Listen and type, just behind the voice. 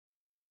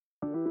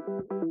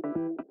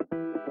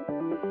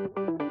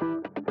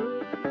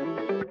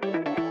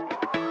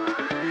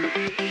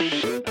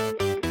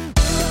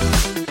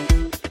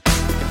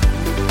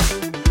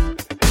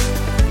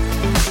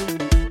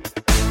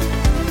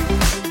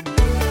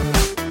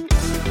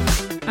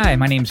Hi,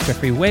 my name's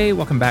Jeffrey Way.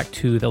 Welcome back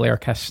to the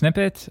Laracast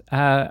Snippet.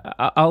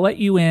 I'll let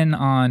you in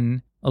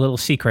on a little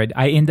secret.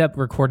 I end up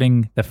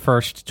recording the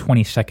first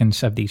 20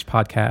 seconds of these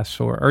podcasts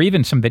or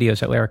even some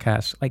videos at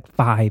Laracast like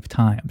 5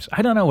 times.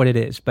 I don't know what it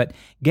is, but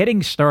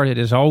getting started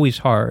is always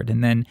hard.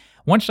 And then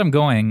once I'm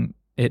going,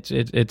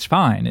 it's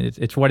fine.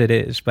 It's what it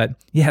is. But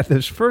yeah,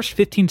 those first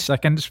 15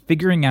 seconds,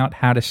 figuring out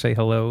how to say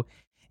hello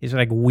is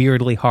like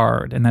weirdly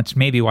hard. And that's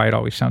maybe why it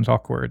always sounds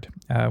awkward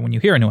when you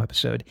hear a new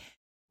episode.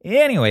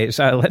 Anyways,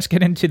 let's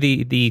get into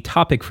the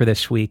topic for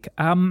this week.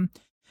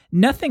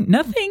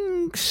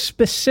 Nothing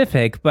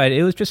specific, but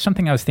it was just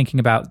something I was thinking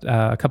about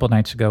a couple of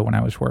nights ago when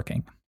I was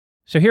working.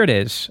 So here it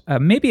is.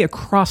 Maybe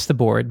across the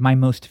board, my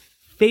most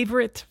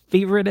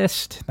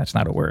favoritist, that's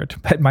not a word,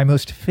 but my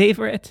most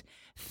favorite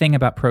thing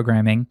about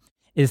programming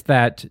is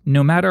that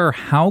no matter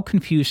how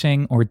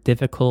confusing or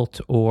difficult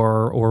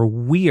or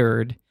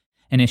weird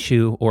an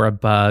issue or a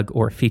bug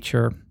or a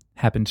feature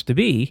happens to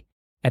be,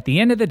 at the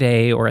end of the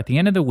day or at the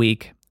end of the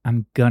week,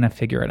 I'm gonna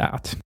figure it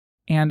out.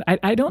 And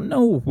I don't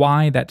know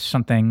why that's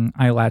something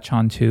I latch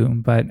on to,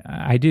 but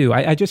I do.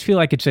 I just feel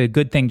like it's a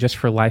good thing just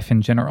for life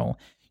in general.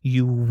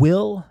 You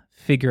will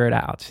figure it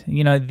out.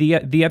 You know,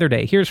 the other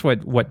day, here's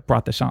what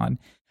brought this on.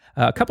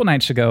 A couple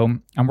nights ago,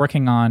 I'm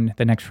working on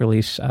the next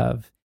release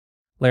of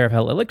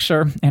Laravel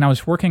Elixir, and I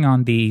was working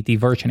on the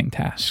versioning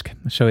task.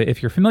 So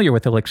if you're familiar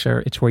with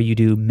Elixir, it's where you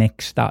do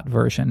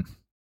mix.version.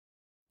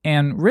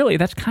 And really,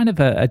 that's kind of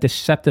a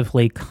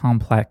deceptively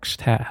complex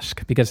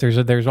task because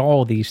there's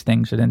all these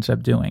things it ends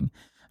up doing.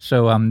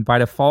 So by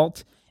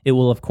default, it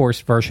will, of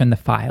course, version the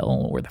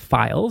file or the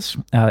files.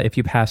 If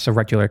you pass a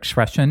regular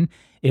expression,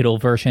 it'll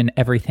version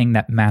everything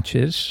that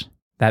matches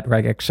that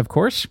regex, of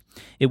course.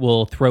 It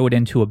will throw it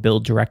into a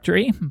build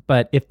directory,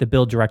 but if the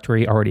build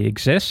directory already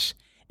exists,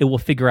 it will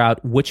figure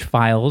out which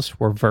files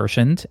were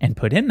versioned and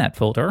put in that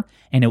folder,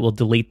 and it will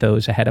delete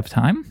those ahead of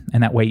time.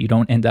 And that way you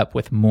don't end up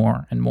with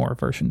more and more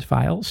versioned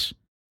files.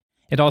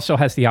 It also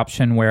has the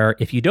option where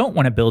if you don't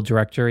want a build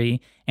directory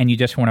and you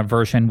just want to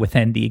version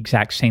within the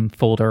exact same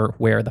folder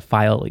where the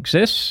file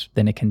exists,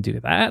 then it can do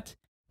that.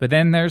 But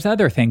then there's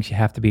other things you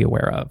have to be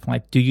aware of,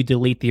 like do you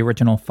delete the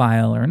original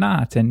file or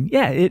not? And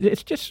yeah,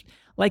 it's just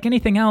like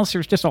anything else,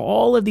 there's just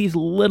all of these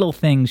little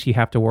things you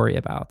have to worry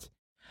about.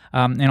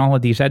 In all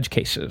of these edge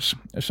cases.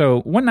 So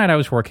one night I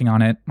was working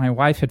on it, my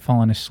wife had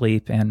fallen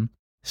asleep, and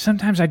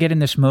sometimes I get in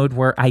this mode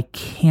where I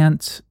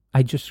can't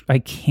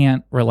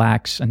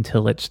relax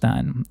until it's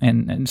done.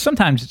 And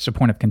sometimes it's a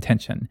point of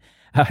contention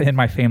in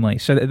my family.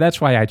 So that's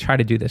why I try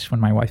to do this when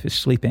my wife is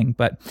sleeping.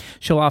 But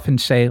she'll often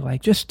say,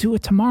 like, just do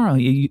it tomorrow.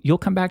 You'll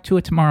come back to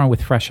it tomorrow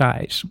with fresh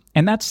eyes.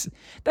 And that's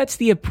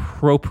the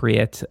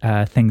appropriate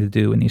thing to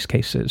do in these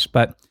cases.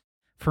 But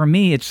for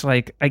me, it's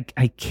like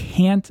I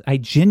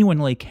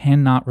genuinely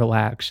cannot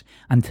relax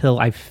until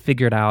I've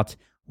figured out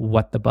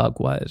what the bug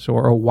was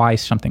or why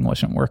something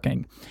wasn't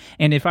working.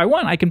 And if I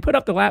want, I can put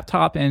up the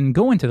laptop and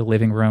go into the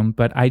living room,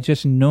 but I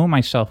just know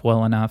myself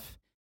well enough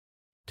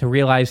to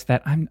realize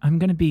that I'm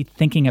going to be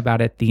thinking about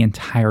it the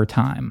entire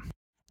time.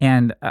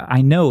 And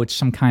I know it's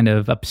some kind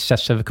of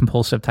obsessive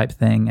compulsive type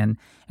thing, and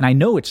I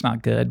know it's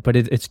not good, but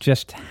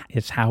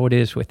it's how it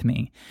is with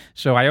me.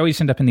 So I always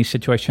end up in these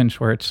situations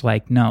where it's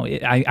like, no,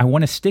 I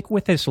want to stick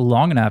with this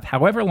long enough,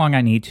 however long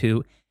I need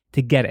to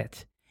get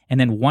it.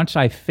 And then once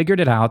I've figured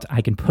it out,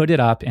 I can put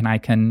it up and I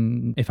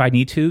can, if I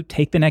need to,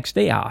 take the next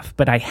day off.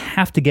 But I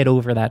have to get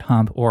over that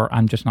hump or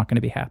I'm just not going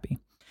to be happy.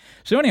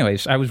 So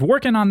anyways, I was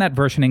working on that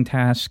versioning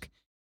task.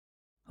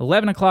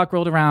 11 o'clock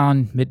rolled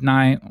around,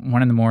 midnight,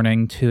 1 in the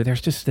morning, 2. There's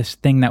just this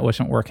thing that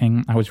wasn't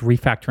working. I was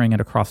refactoring it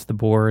across the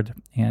board.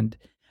 And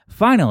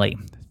finally,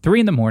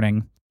 3 in the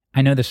morning,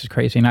 I know this is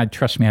crazy, and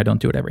trust me, I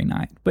don't do it every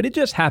night. But it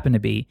just happened to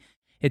be.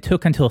 It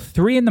took until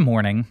 3 in the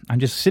morning. I'm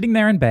just sitting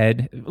there in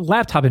bed.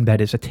 Laptop in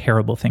bed is a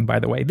terrible thing, by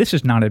the way. This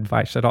is not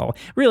advice at all.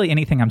 Really,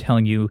 anything I'm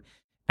telling you,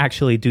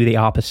 actually do the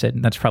opposite,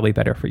 and that's probably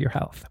better for your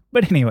health.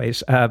 But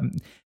anyways,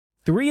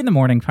 3 in the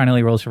morning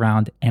finally rolls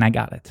around, and I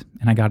got it.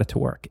 And I got it to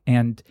work.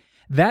 And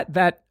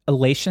that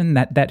elation,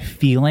 that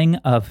feeling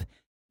of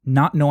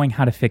not knowing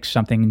how to fix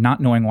something, not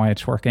knowing why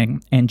it's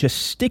working, and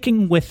just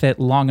sticking with it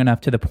long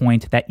enough to the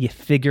point that you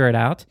figure it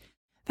out,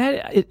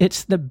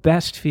 it's the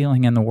best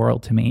feeling in the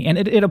world to me. And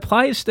it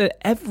applies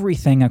to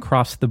everything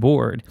across the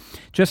board.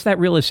 Just that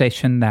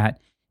realization that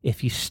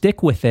if you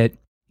stick with it,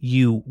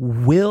 you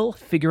will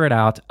figure it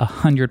out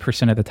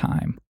 100% of the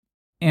time.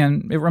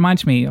 And it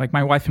reminds me, like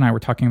my wife and I were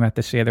talking about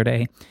this the other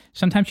day.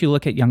 Sometimes you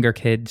look at younger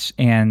kids,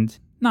 and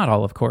not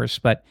all, of course,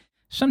 but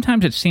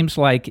sometimes it seems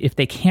like if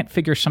they can't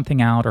figure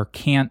something out or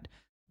can't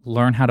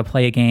learn how to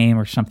play a game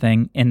or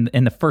something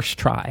in the first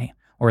try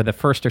or the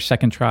first or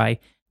second try,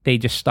 they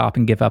just stop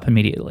and give up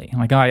immediately.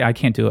 Like, oh, I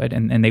can't do it.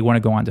 And they want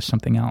to go on to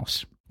something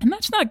else. And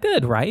that's not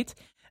good, right?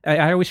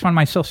 I always find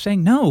myself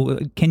saying, no,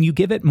 can you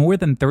give it more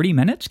than 30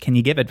 minutes? Can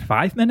you give it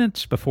 5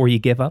 minutes before you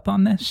give up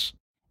on this?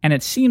 And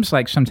it seems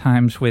like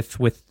sometimes with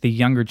the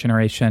younger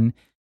generation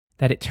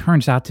that it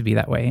turns out to be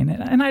that way.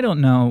 And I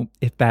don't know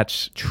if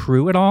that's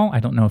true at all. I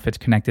don't know if it's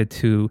connected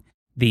to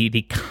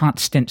the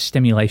constant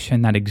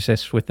stimulation that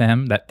exists with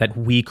them that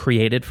we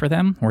created for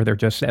them, where they're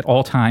just at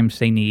all times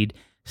they need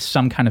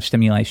some kind of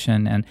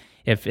stimulation. And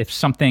if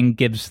something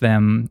gives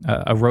them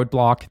a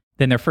roadblock,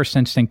 then their first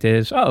instinct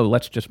is, oh,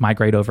 let's just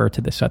migrate over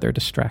to this other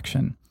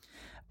distraction.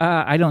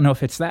 I don't know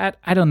if it's that.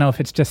 I don't know if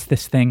it's just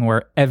this thing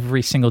where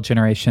every single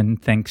generation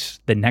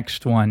thinks the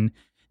next one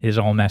is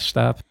all messed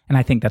up. And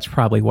I think that's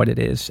probably what it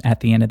is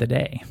at the end of the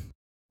day.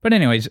 But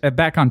anyways,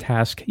 back on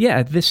task.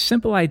 Yeah, this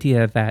simple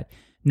idea that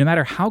no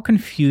matter how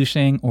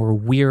confusing or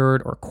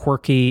weird or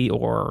quirky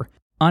or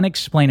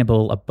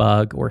unexplainable a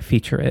bug or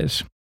feature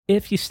is,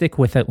 if you stick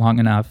with it long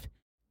enough,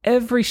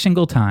 every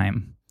single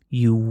time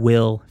you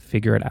will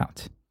figure it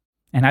out.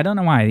 And I don't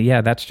know why.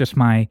 Yeah, that's just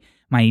my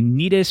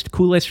neatest,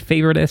 coolest,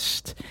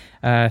 favoritist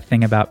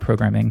thing about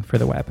programming for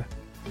the web.